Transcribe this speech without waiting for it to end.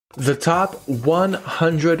The top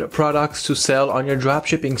 100 products to sell on your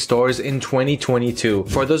dropshipping stores in 2022.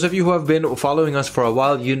 For those of you who have been following us for a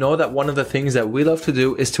while, you know that one of the things that we love to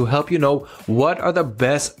do is to help you know what are the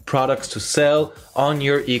best products to sell on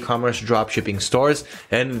your e-commerce dropshipping stores.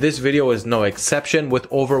 And this video is no exception, with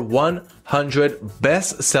over 100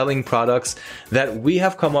 best-selling products that we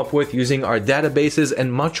have come up with using our databases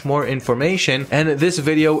and much more information. And this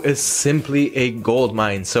video is simply a gold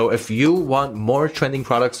mine. So if you want more trending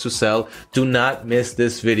products to sell, do not miss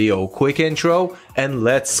this video. Quick intro and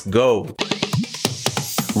let's go.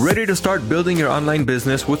 Ready to start building your online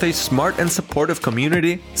business with a smart and supportive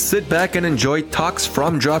community? Sit back and enjoy talks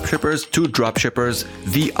from dropshippers to dropshippers,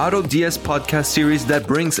 the AutoDS podcast series that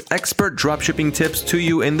brings expert dropshipping tips to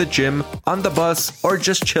you in the gym, on the bus, or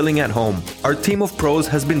just chilling at home. Our team of pros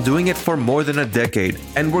has been doing it for more than a decade,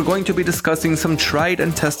 and we're going to be discussing some tried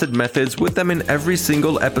and tested methods with them in every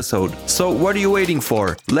single episode. So what are you waiting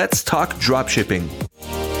for? Let's talk dropshipping.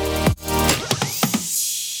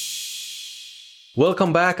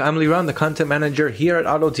 Welcome back. I'm Liran, the content manager here at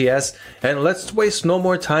AutoDS, and let's waste no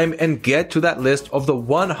more time and get to that list of the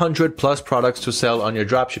 100 plus products to sell on your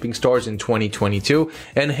dropshipping stores in 2022.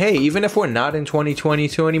 And hey, even if we're not in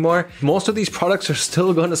 2022 anymore, most of these products are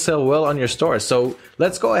still going to sell well on your store. So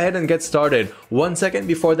let's go ahead and get started. 1 second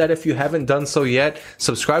before that, if you haven't done so yet,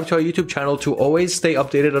 subscribe to our YouTube channel to always stay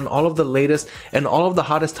updated on all of the latest and all of the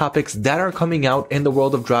hottest topics that are coming out in the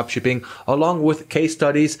world of dropshipping, along with case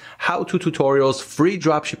studies, how-to tutorials, free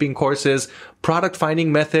dropshipping courses, product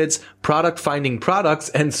finding methods, product finding products,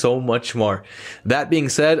 and so much more. That being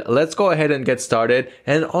said, let's go ahead and get started.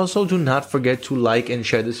 And also do not forget to like and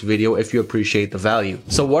share this video if you appreciate the value.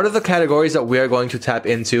 So what are the categories that we are going to tap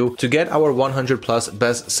into to get our 100 plus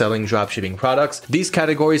best selling dropshipping products? These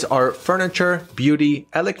categories are furniture, beauty,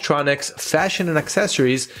 electronics, fashion and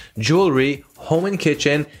accessories, jewelry, home and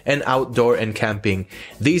kitchen, and outdoor and camping.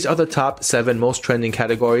 These are the top 7 most trending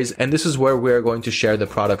categories, and this is where we are going to share the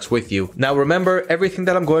products with you. Now remember, everything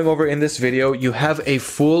that I'm going over in this video, you have a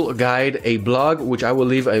full guide, a blog, which I will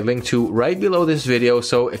leave a link to right below this video.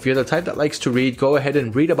 So if you're the type that likes to read, go ahead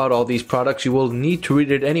and read about all these products. You will need to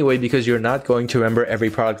read it anyway because you're not going to remember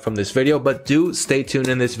every product from this video, but do stay tuned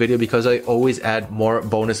in this video because I always add more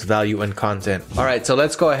bonus value and content. All right, so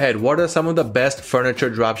let's go ahead. What are some of the best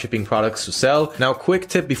furniture dropshipping products to sell? Now, quick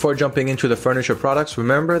tip before jumping into the furniture products,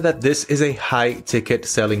 remember that this is a high ticket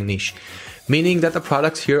selling niche, meaning that the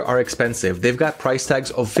products here are expensive. They've got price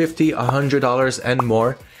tags of $50, $100 and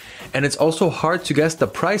more. And it's also hard to guess the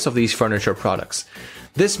price of these furniture products.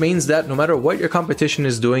 This means that no matter what your competition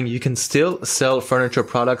is doing, you can still sell furniture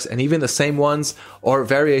products, and even the same ones or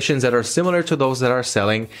variations that are similar to those that are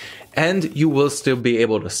selling, and you will still be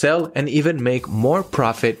able to sell and even make more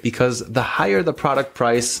profit, because the higher the product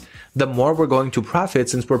price, the more we're going to profit,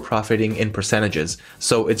 since we're profiting in percentages.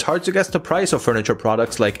 So it's hard to guess the price of furniture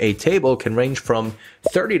products. Like a table can range from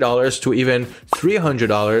 $30 to even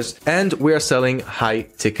 $300, and we are selling high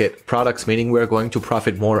ticket products, meaning we're going to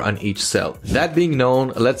profit more on each sell. That being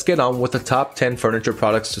known, let's get on with the top 10 furniture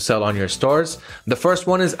products to sell on your stores. The first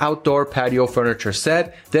one is outdoor patio furniture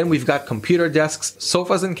set. Then we've got computer desks,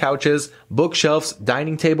 sofas and couches, bookshelves,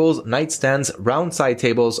 dining tables, nightstands, round side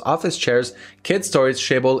tables, office chairs, kid storage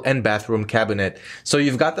table, and bathroom cabinet. So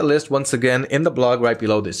you've got the list once again in the blog right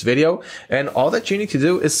below this video. And all that you need to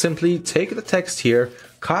do is simply take the text here,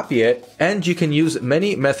 copy it, and you can use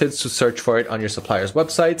many methods to search for it on your supplier's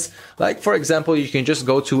websites. Like, for example, you can just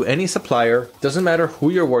go to any supplier, doesn't matter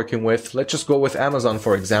who you're working with. Let's just go with Amazon,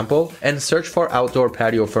 for example, and search for outdoor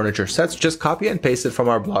patio furniture sets. Just copy and paste it from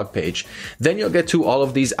our blog page. Then you'll get to all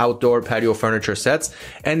of these outdoor patio furniture sets,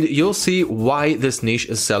 and you'll see why this niche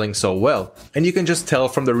is selling so well. And you can just tell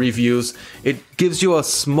from the reviews, it gives you a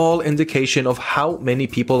small indication of how many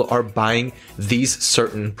people are buying these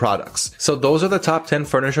certain products. So those are the top 10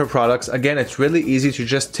 furniture products. Again, it's really easy to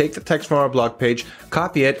just take the text from our blog page,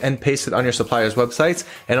 copy it, and paste it on your supplier's websites.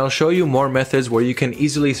 And I'll show you more methods where you can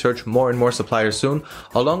easily search more and more suppliers soon,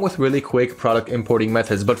 along with really quick product importing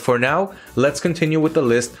methods. But for now, let's continue with the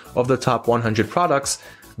list of the top 100 products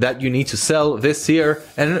that you need to sell this year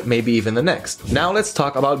and maybe even the next. Now let's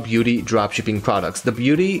talk about beauty dropshipping products. The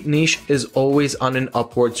beauty niche is always on an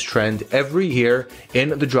upwards trend every year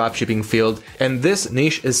in the dropshipping field, and this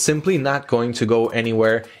niche is simply not going to go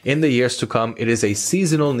anywhere in the years to come. It is a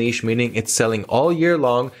seasonal niche, meaning it's selling all year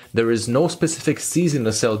long. There is no specific season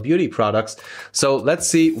to sell beauty products. So let's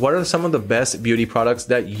see what are some of the best beauty products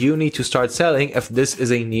that you need to start selling if this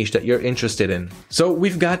is a niche that you're interested in. So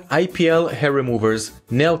we've got IPL hair removers,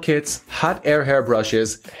 nail kits, hot air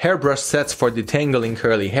hairbrushes, hairbrush sets for detangling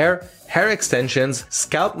curly hair, hair extensions,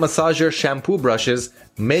 scalp massager shampoo brushes,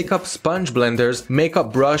 makeup sponge blenders,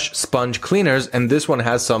 makeup brush sponge cleaners, and this one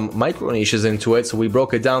has some micro niches into it, so we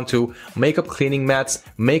broke it down to makeup cleaning mats,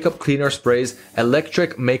 makeup cleaner sprays,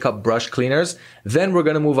 electric makeup brush cleaners. Then we're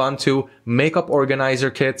going to move on to makeup organizer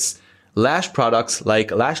kits, lash products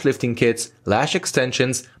like lash lifting kits, lash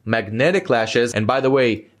extensions, magnetic lashes, and by the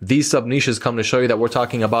way, these sub niches come to show you that we're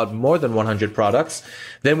talking about more than 100 products.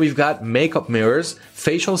 Then we've got makeup mirrors,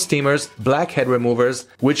 facial steamers, blackhead removers,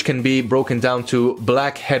 which can be broken down to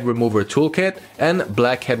blackhead remover toolkit and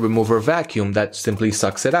blackhead remover vacuum that simply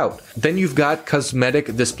sucks it out. Then you've got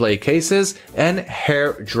cosmetic display cases and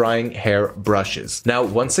hair drying hair brushes. Now,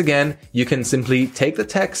 once again, you can simply take the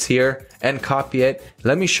text here and copy it.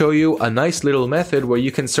 Let me show you a nice little method where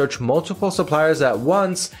you can search multiple suppliers at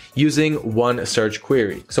once using one search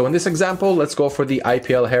query. So in this example, let's go for the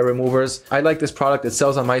IPL hair removers. I like this product. It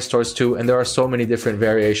sells on my stores too, and there are so many different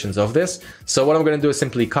variations of this. So what I'm going to do is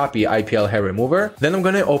simply copy IPL hair remover. Then I'm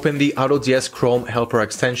going to open the AutoDS Chrome Helper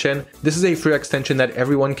extension. This is a free extension that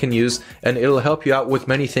everyone can use, and it'll help you out with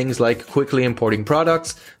many things like quickly importing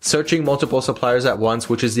products, searching multiple suppliers at once,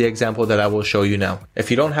 which is the example that I will show you now. If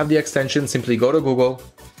you don't have the extension, simply go to Google,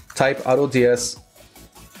 type AutoDS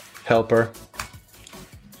Helper,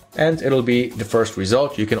 and it'll be the first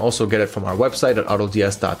result. You can also get it from our website at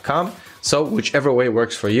autods.com. So whichever way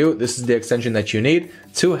works for you, this is the extension that you need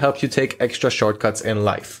to help you take extra shortcuts in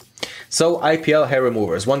life. So IPL hair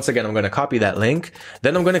removers, once again, I'm going to copy that link.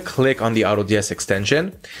 Then I'm going to click on the AutoDS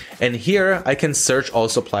extension. And here I can search all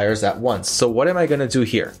suppliers at once. So what am I going to do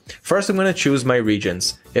here? First, I'm going to choose my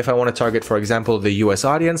regions. If I want to target, for example, the US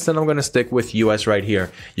audience, then I'm going to stick with US right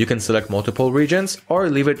here. You can select multiple regions or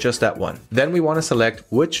leave it just at one. Then we want to select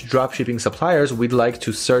which dropshipping suppliers we'd like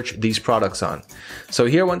to search these products on. So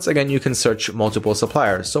here, once again, you can search multiple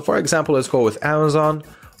suppliers. So for example, let's go with Amazon,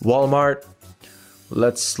 Walmart.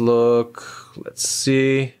 Let's look, let's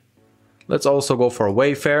see. Let's also go for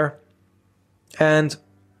Wayfair and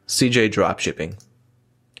CJ Dropshipping.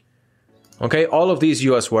 Okay, all of these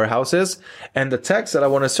US warehouses, and the text that I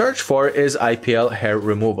want to search for is IPL hair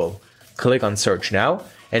removal. Click on search now,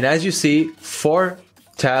 and as you see, 4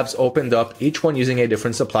 tabs opened up, each one using a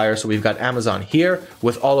different supplier. So we've got Amazon here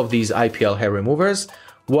with all of these IPL hair removers,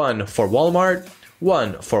 one for Walmart,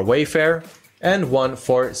 one for Wayfair, and one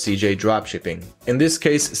for CJ Dropshipping. In this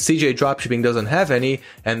case, CJ Dropshipping doesn't have any,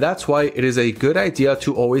 and that's why it is a good idea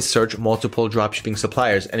to always search multiple dropshipping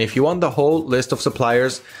suppliers. And if you want the whole list of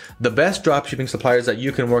suppliers, the best dropshipping suppliers that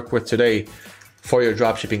you can work with today for your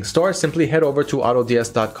dropshipping store, simply head over to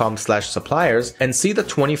autods.com/suppliers and see the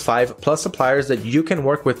 25 plus suppliers that you can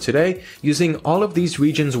work with today using all of these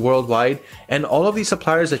regions worldwide. And all of these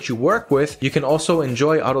suppliers that you work with, you can also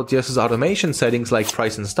enjoy AutoDS's automation settings like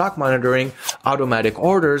price and stock monitoring, automatic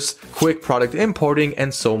orders, quick product importing,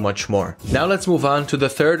 and so much more. Now let's move on to the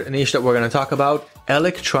third niche that we're going to talk about,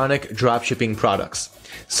 electronic dropshipping products.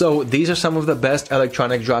 So these are some of the best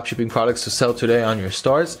electronic dropshipping products to sell today on your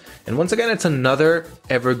stores. And once again, it's another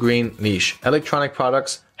evergreen niche. Electronic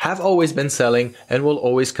products have always been selling and will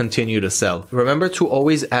always continue to sell. Remember to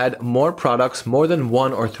always add more products, more than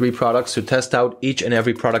 1 or 3 products, to test out each and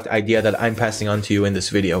every product idea that I'm passing on to you in this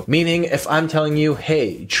video. Meaning, if I'm telling you,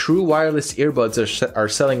 hey, true wireless earbuds are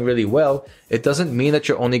selling really well, it doesn't mean that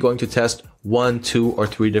you're only going to test 1, 2, or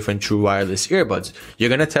 3 different true wireless earbuds. You're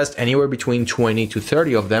going to test anywhere between 20 to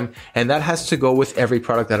 30 of them, and that has to go with every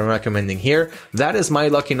product that I'm recommending here. That is my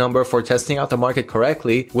lucky number for testing out the market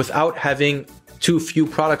correctly without having too few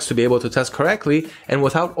products to be able to test correctly, and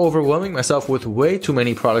without overwhelming myself with way too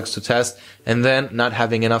many products to test and then not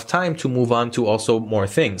having enough time to move on to also more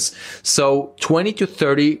things. So 20 to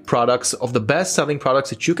 30 products of the best selling products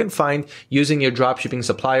that you can find using your dropshipping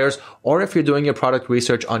suppliers, or if you're doing your product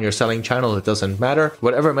research on your selling channel, it doesn't matter.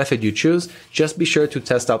 Whatever method you choose, just be sure to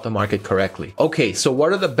test out the market correctly. Okay, so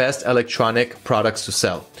what are the best electronic products to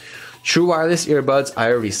sell? True wireless earbuds, I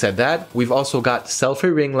already said that. We've also got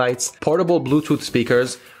selfie ring lights, portable Bluetooth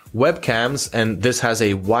speakers, webcams, and this has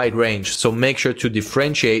a wide range. So make sure to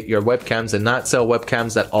differentiate your webcams and not sell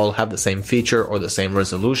webcams that all have the same feature or the same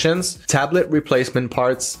resolutions. Tablet replacement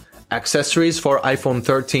parts, accessories for iPhone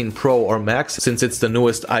 13 Pro or Max, since it's the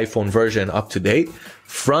newest iPhone version up to date.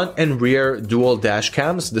 Front and rear dual dash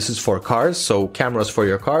cams. This is for cars, so cameras for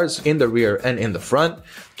your cars in the rear and in the front.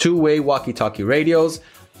 Two-way walkie-talkie radios.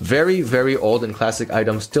 Very, very old and classic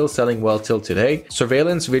items still selling well till today.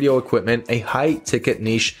 Surveillance video equipment, a high ticket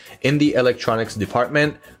niche in the electronics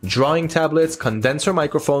department. Drawing tablets, condenser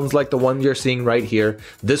microphones like the one you're seeing right here.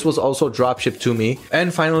 This was also dropshipped to me.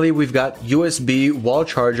 And finally, we've got USB wall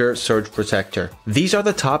charger surge protector. These are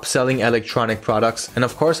the top selling electronic products. And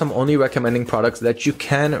of course, I'm only recommending products that you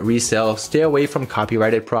can resell. Stay away from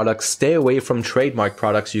copyrighted products. Stay away from trademark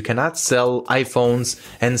products. You cannot sell iPhones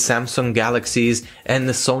and Samsung Galaxies and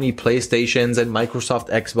the Sony PlayStations and Microsoft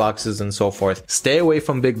Xboxes and so forth. Stay away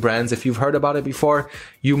from big brands. If you've heard about it before,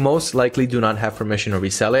 you most likely do not have permission to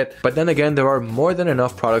resell it. But then again, there are more than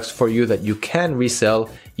enough products for you that you can resell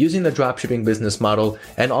using the dropshipping business model,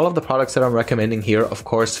 and all of the products that I'm recommending here, of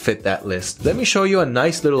course, fit that list. Let me show you a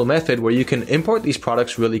nice little method where you can import these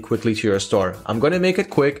products really quickly to your store. I'm going to make it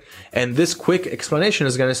quick, and this quick explanation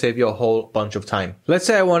is going to save you a whole bunch of time. Let's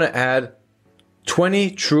say I want to add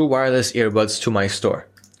 20 true wireless earbuds to my store.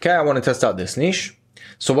 Okay, I want to test out this niche.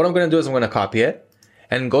 So what I'm going to do is I'm going to copy it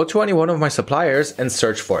and go to any one of my suppliers and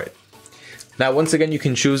search for it. Now, once again, you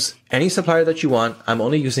can choose any supplier that you want. I'm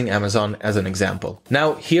only using Amazon as an example.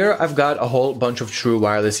 Now, here I've got a whole bunch of true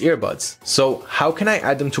wireless earbuds. So how can I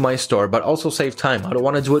add them to my store, but also save time? I don't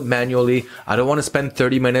want to do it manually. I don't want to spend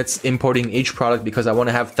 30 minutes importing each product because I want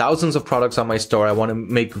to have thousands of products on my store. I want to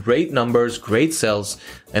make great numbers, great sales.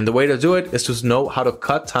 And the way to do it is to know how to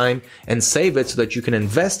cut time and save it so that you can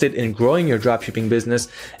invest it in growing your dropshipping business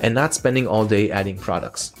and not spending all day adding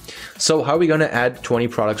products. So how are we going to add 20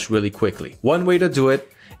 products really quickly? One way to do it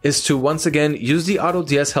is to once again use the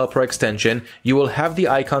AutoDS Helper extension. You will have the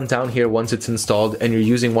icon down here once it's installed and you're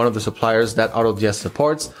using one of the suppliers that AutoDS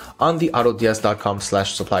supports on the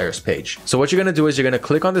autods.com/suppliers page. So what you're going to do is you're going to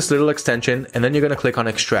click on this little extension and then you're going to click on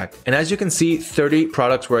extract. And as you can see, 30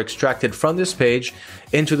 products were extracted from this page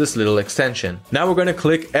into this little extension. Now we're going to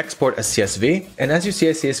click export as CSV. And as you see,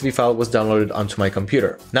 a CSV file was downloaded onto my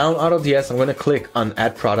computer. Now on AutoDS, I'm going to click on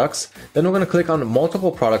add products. Then we're going to click on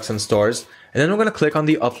multiple products and stores. And then we're going to click on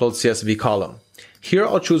the upload CSV column. Here,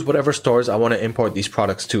 I'll choose whatever stores I want to import these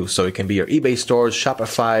products to. So it can be your eBay stores,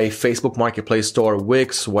 Shopify, Facebook Marketplace store,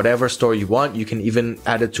 Wix, whatever store you want. You can even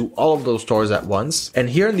add it to all of those stores at once. And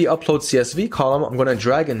here in the upload CSV column, I'm going to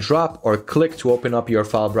drag and drop or click to open up your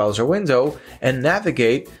file browser window and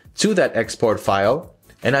navigate to that export file.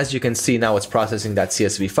 And as you can see, now it's processing that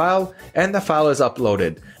CSV file and the file is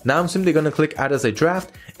uploaded. Now I'm simply going to click add as a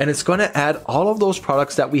draft and it's going to add all of those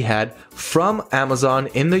products that we had from Amazon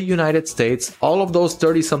in the United States. All of those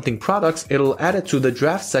 30 something products, it'll add it to the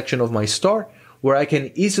draft section of my store where I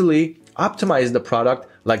can easily optimize the product,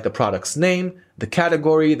 like the product's name, the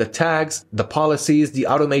category, the tags, the policies, the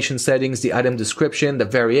automation settings, the item description, the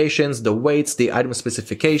variations, the weights, the item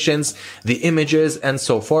specifications, the images, and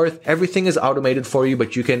so forth. Everything is automated for you,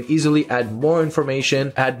 but you can easily add more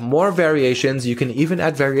information, add more variations. You can even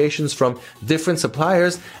add variations from different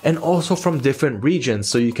suppliers and also from different regions.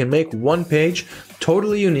 So you can make one page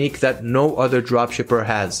totally unique that no other dropshipper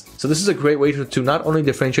has. So this is a great way to not only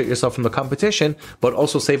differentiate yourself from the competition, but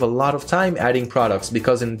also save a lot of time adding products,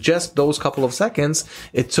 because in just those couple of seconds,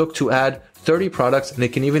 it took to add 30 products, and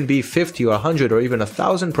it can even be 50 or 100 or even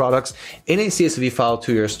 1,000 products in a CSV file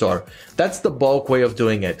to your store. That's the bulk way of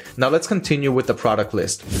doing it. Now let's continue with the product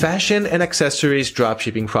list. Fashion and accessories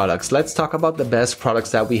dropshipping products. Let's talk about the best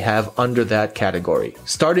products that we have under that category.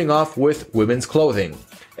 Starting off with women's clothing.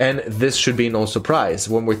 And this should be no surprise.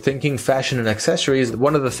 When we're thinking fashion and accessories,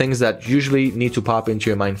 one of the things that usually need to pop into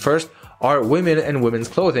your mind first are women and women's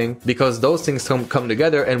clothing, because those things come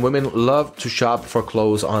together and women love to shop for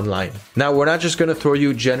clothes online. Now, we're not just going to throw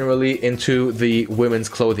you generally into the women's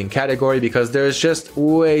clothing category, because there's just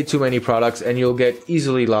way too many products and you'll get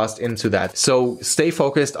easily lost into that. So stay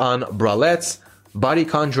focused on bralettes,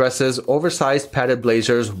 bodycon dresses, oversized padded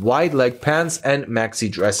blazers, wide leg pants, and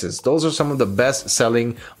maxi dresses. Those are some of the best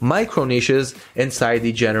selling micro niches inside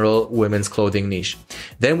the general women's clothing niche.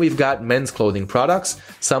 Then we've got men's clothing products.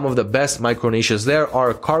 Some of the best micro niches there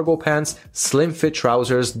are cargo pants, slim fit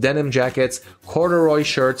trousers, denim jackets, corduroy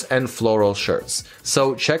shirts, and floral shirts.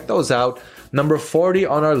 So check those out. Number 40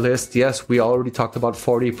 on our list, yes, we already talked about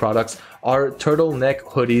 40 products, are turtleneck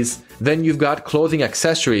hoodies. Then you've got clothing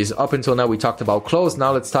accessories. Up until now, we talked about clothes.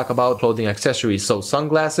 Now let's talk about clothing accessories. So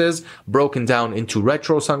sunglasses, broken down into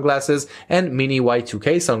retro sunglasses and mini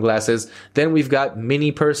Y2K sunglasses. Then we've got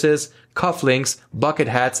mini purses, cufflinks, bucket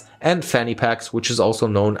hats, and fanny packs, which is also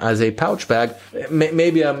known as a pouch bag.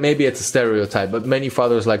 Maybe it's a stereotype, but many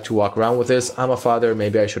fathers like to walk around with this. I'm a father,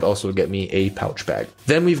 maybe I should also get me a pouch bag.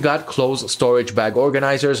 Then we've got clothes storage bag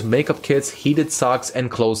organizers, makeup kits, heated socks, and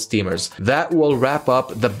clothes steamers. That will wrap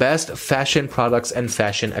up the best fashion products and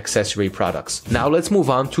fashion accessory products. Now let's move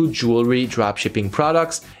on to jewelry dropshipping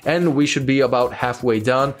products, and we should be about halfway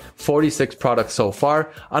done. 46 products so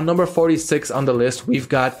far. On number 46 on the list, we've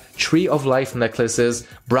got Tree of Life necklaces,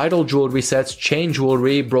 bridal jewelry sets, chain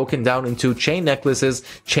jewelry broken down into chain necklaces,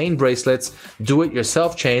 chain bracelets,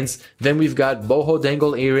 do-it-yourself chains. Then we've got boho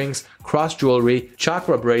dangle earrings, cross jewelry,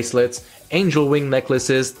 chakra bracelets, angel wing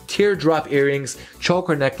necklaces, teardrop earrings,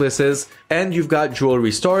 choker necklaces, and you've got jewelry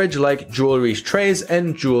storage like jewelry trays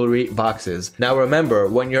and jewelry boxes. Now remember,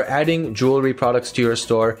 when you're adding jewelry products to your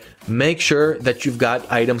store, make sure that you've got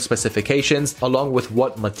item specifications along with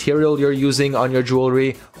what material you're using on your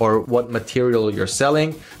jewelry or what material you're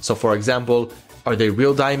selling. So for example, are they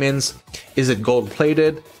real diamonds? Is it gold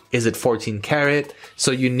plated? Is it 14 karat?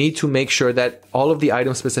 So you need to make sure that all of the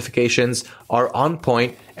item specifications are on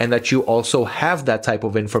point and that you also have that type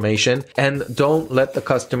of information, and don't let the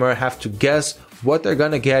customer have to guess what they're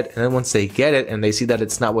gonna get, and then once they get it and they see that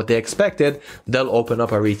it's not what they expected, they'll open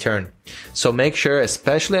up a return. So make sure,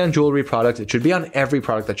 especially on jewelry products, it should be on every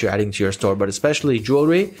product that you're adding to your store, but especially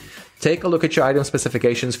jewelry, take a look at your item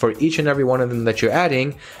specifications for each and every one of them that you're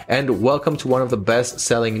adding, and welcome to one of the best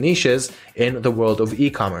selling niches in the world of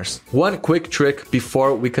e-commerce. One quick trick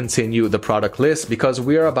before we continue the product list, because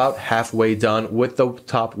we are about halfway done with the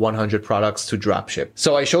top 100 products to dropship.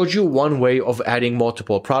 So I showed you one way of adding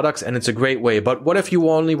multiple products, and it's a great way, but what if you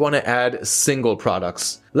only want to add single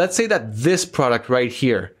products? Let's say that this product right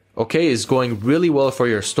here, okay, is going really well for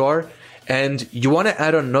your store, and you want to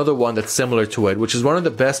add another one that's similar to it, which is one of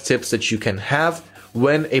the best tips that you can have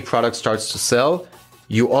when a product starts to sell.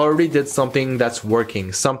 You already did something that's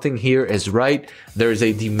working. Something here is right. There is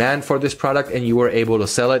a demand for this product and you were able to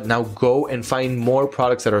sell it. Now go and find more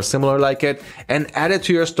products that are similar like it and add it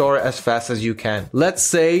to your store as fast as you can. Let's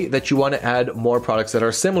say that you want to add more products that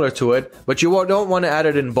are similar to it, but you don't want to add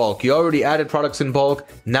it in bulk. You already added products in bulk.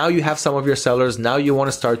 Now you have some of your sellers. Now you want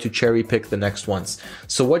to start to cherry pick the next ones.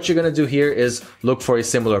 So what you're going to do here is look for a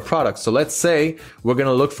similar product. So let's say we're going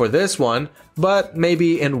to look for this one, but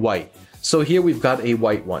maybe in white. So here we've got a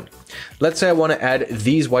white one. Let's say I want to add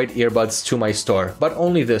these white earbuds to my store, but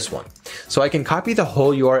only this one. So I can copy the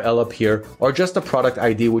whole URL up here, or just the product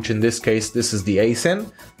ID, which in this case, this is the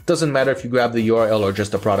ASIN. Doesn't matter if you grab the URL or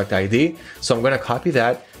just the product ID. So I'm going to copy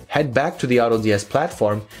that, head back to the AutoDS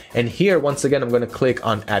platform, and here once again I'm going to click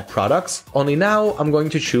on add products, only now I'm going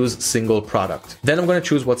to choose single product. Then I'm going to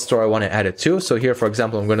choose what store I want to add it to. So here for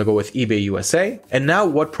example I'm going to go with eBay USA, and now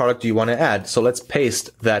what product do you want to add? So let's paste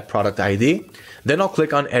that product ID, then I'll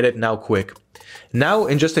click on edit now quick. Now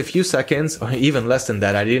in just a few seconds, or even less than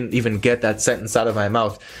that, I didn't even get that sentence out of my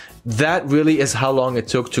mouth. That really is how long it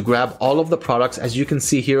took to grab all of the products, as you can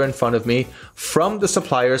see here in front of me, from the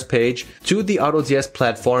suppliers page to the AutoDS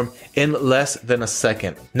platform in less than a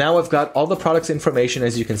second. Now I've got all the products information,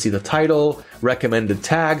 as you can see, the title, recommended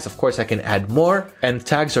tags. Of course, I can add more, and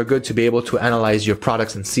tags are good to be able to analyze your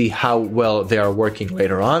products and see how well they are working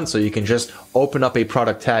later on. So you can just open up a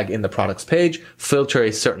product tag in the products page, filter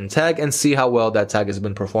a certain tag, and see how well that tag has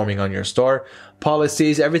been performing on your store.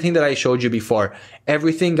 Policies, everything that I showed you before,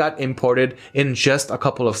 everything got imported in just a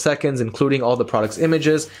couple of seconds, including all the products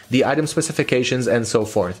images, the item specifications, and so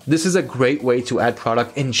forth. This is a great way to add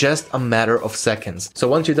product in just a matter of seconds. So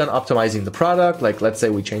once you're done optimizing the product, like let's say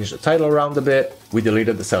we changed the title around a bit, we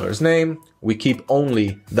deleted the seller's name, we keep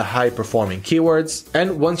only the high performing keywords,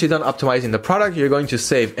 and once you're done optimizing the product, you're going to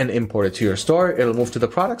save and import it to your store. It'll move to the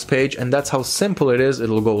products page, and that's how simple it is.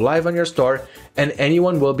 It'll go live on your store and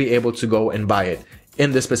anyone will be able to go and buy it.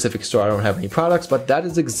 In this specific store, I don't have any products, but that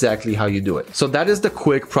is exactly how you do it. So that is the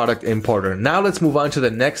quick product importer. Now let's move on to the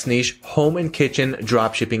next niche, home and kitchen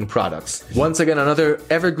dropshipping products. Once again, another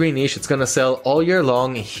evergreen niche. It's going to sell all year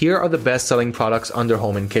long. Here are the best selling products under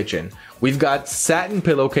home and kitchen. We've got satin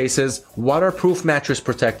pillowcases, waterproof mattress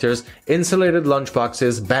protectors, insulated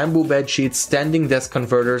lunchboxes, bamboo bed sheets, standing desk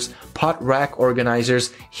converters, pot rack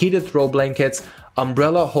organizers, heated throw blankets,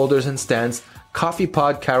 umbrella holders and stands, coffee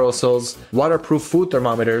pod carousels, waterproof food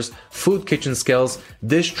thermometers, food kitchen scales,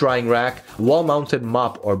 dish drying rack, wall-mounted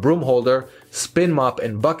mop or broom holder, spin mop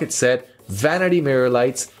and bucket set, vanity mirror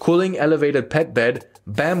lights, cooling elevated pet bed,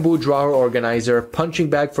 bamboo drawer organizer, punching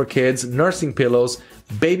bag for kids, nursing pillows,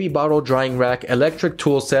 baby bottle drying rack, electric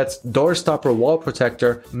tool sets, door stopper wall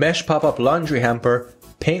protector, mesh pop-up laundry hamper,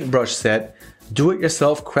 paintbrush set,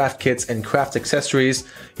 do-it-yourself craft kits and craft accessories,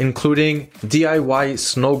 including DIY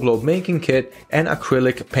snow globe making kit and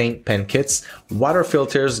acrylic paint pen kits, water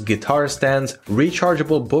filters, guitar stands,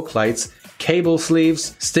 rechargeable book lights, cable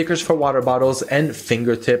sleeves, stickers for water bottles, and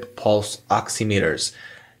fingertip pulse oximeters.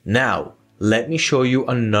 Now, let me show you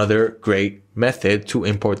another great method to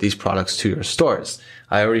import these products to your stores.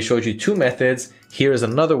 I already showed you 2 methods. Here is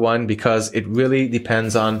another one because it really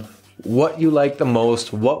depends on what you like the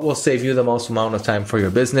most, what will save you the most amount of time for your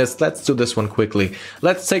business. Let's do this one quickly.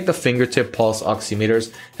 Let's take the fingertip pulse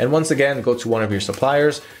oximeters, and once again, go to one of your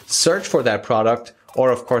suppliers, search for that product, or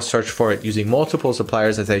of course, search for it using multiple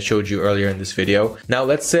suppliers as I showed you earlier in this video. Now,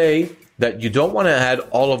 let's say that you don't want to add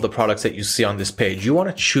all of the products that you see on this page. You want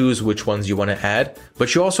to choose which ones you want to add,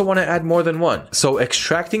 but you also want to add more than one. So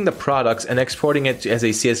extracting the products and exporting it as a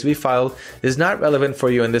CSV file is not relevant for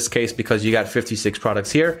you in this case because you got 56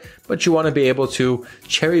 products here, but you want to be able to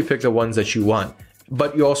cherry pick the ones that you want.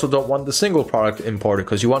 But you also don't want the single product imported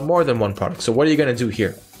because you want more than one product. So what are you going to do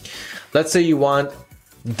here? Let's say you want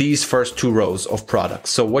these first 2 rows of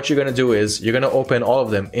products. So what you're going to do is you're going to open all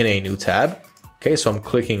of them in a new tab. Okay, so I'm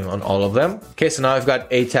clicking on all of them. Okay, so now I've got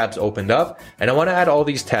 8 tabs opened up and I want to add all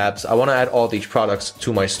these tabs. I want to add all these products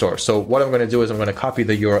to my store. So what I'm going to do is I'm going to copy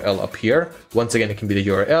the URL up here. Once again, it can be the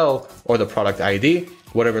URL or the product ID,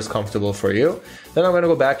 whatever is comfortable for you. Then I'm going to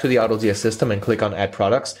go back to the AutoDS system and click on add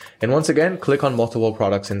products. And once again, click on multiple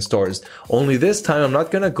products in stores. Only this time, I'm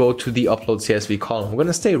not going to go to the upload CSV column. I'm going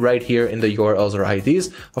to stay right here in the URLs or IDs.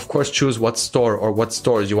 Of course, choose what store or what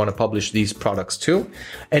stores you want to publish these products to.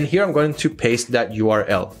 And here I'm going to paste that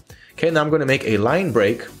URL. Okay, now I'm going to make a line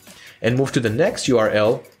break and move to the next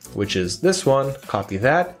URL, which is this one. Copy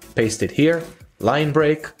that, paste it here, line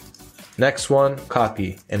break. Next one,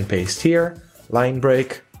 copy and paste here. Line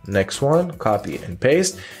break, next one, copy and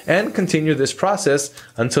paste, and continue this process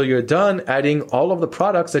until you're done adding all of the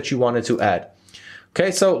products that you wanted to add.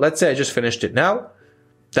 Okay, so let's say I just finished it now.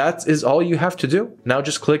 That is all you have to do. Now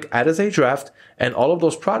just click add as a draft and all of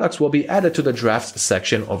those products will be added to the drafts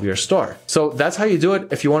section of your store. So that's how you do it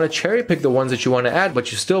if you want to cherry pick the ones that you want to add, but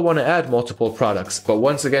you still want to add multiple products. But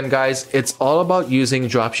once again, guys, it's all about using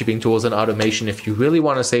dropshipping tools and automation. If you really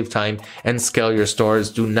want to save time and scale your stores,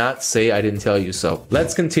 do not say I didn't tell you so.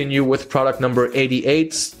 Let's continue with product number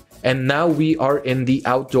 88. And now we are in the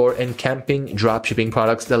outdoor and camping dropshipping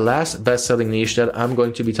products, the last best-selling niche that I'm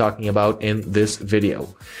going to be talking about in this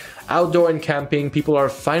video. Outdoor and camping, people are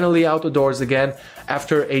finally out the doors again.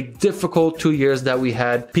 After a difficult 2 years that we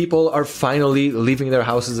had, people are finally leaving their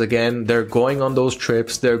houses again. They're going on those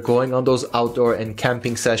trips. They're going on those outdoor and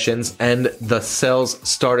camping sessions, and the sales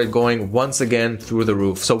started going once again through the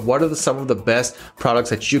roof. So what are some of the best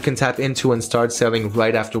products that you can tap into and start selling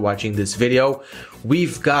right after watching this video?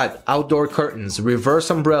 We've got outdoor curtains,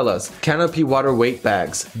 reverse umbrellas, canopy water weight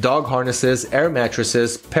bags, dog harnesses, air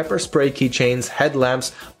mattresses, pepper spray keychains,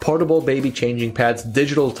 headlamps, portable baby changing pads,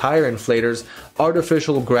 digital tire inflators,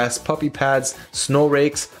 artificial grass puppy pads, snow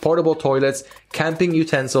rakes, portable toilets, camping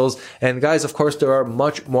utensils, and guys, of course, there are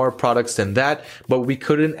much more products than that, but we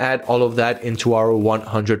couldn't add all of that into our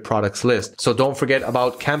 100 products list. So don't forget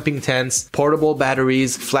about camping tents, portable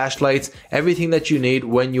batteries, flashlights, everything that you need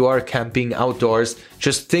when you are camping outdoors.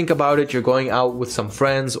 Just think about it. You're going out with some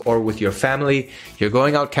friends or with your family. You're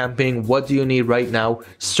going out camping. What do you need right now?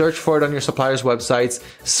 Search for it on your suppliers' websites.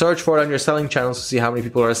 Search for it on your selling channels to see how many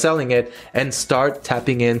people are selling it and start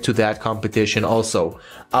tapping into that competition also.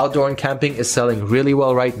 Outdoor and camping is selling really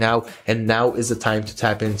well right now, and now is the time to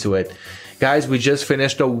tap into it. Guys, we just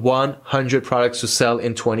finished the 100 products to sell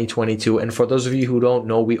in 2022. And for those of you who don't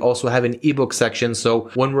know, we also have an ebook section. So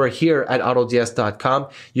when we're here at autods.com,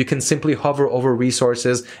 you can simply hover over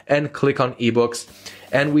resources and click on ebooks.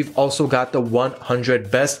 And we've also got the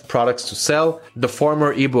 100 best products to sell. The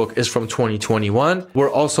former ebook is from 2021.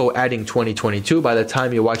 We're also adding 2022. By the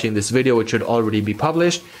time you're watching this video, it should already be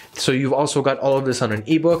published. So you've also got all of this on an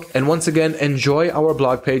ebook. And once again, enjoy our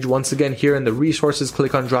blog page. Once again, here in the resources,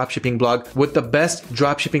 click on dropshipping blog with the best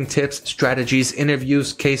dropshipping tips, strategies,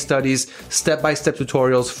 interviews, case studies, step-by-step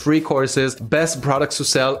tutorials, free courses, best products to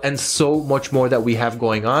sell, and so much more that we have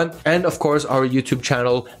going on. And of course, our YouTube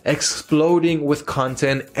channel exploding with content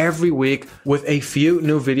every week, with a few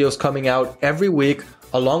new videos coming out every week,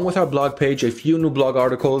 along with our blog page, a few new blog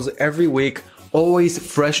articles every week. Always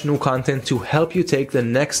fresh new content to help you take the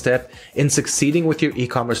next step in succeeding with your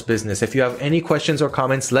e-commerce business. If you have any questions or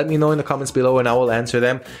comments, let me know in the comments below and I will answer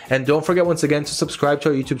them. And don't forget once again to subscribe to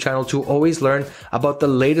our YouTube channel to always learn about the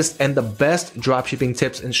latest and the best dropshipping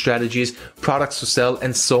tips and strategies, products to sell,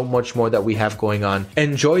 and so much more that we have going on.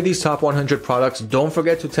 Enjoy these top 100 products. Don't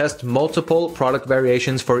forget to test multiple product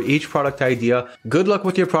variations for each product idea. Good luck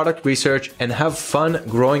with your product research and have fun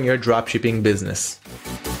growing your dropshipping business.